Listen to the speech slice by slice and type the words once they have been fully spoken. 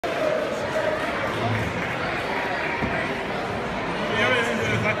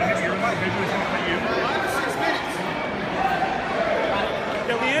visually going to fight you? 6 minutes.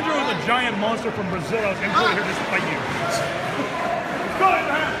 Yeah, Leandro is a giant monster from Brazil. I was imported here just to fight you. Let's go,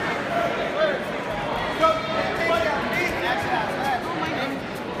 Abraham! Go!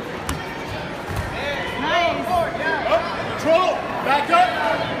 Up, control, back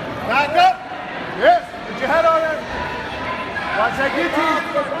up, yes, put your head on it. Watch that guillotine,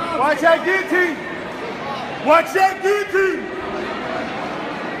 watch that guillotine, watch that guillotine.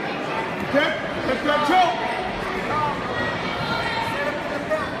 Okay, take that choke.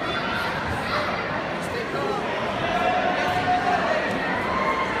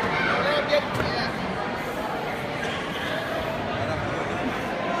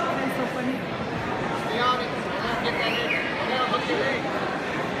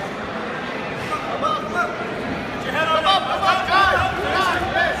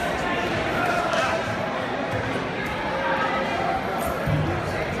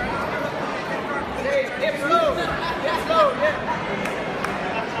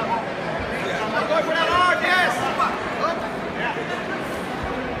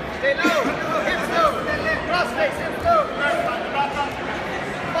 Stay low, hips low, cross face.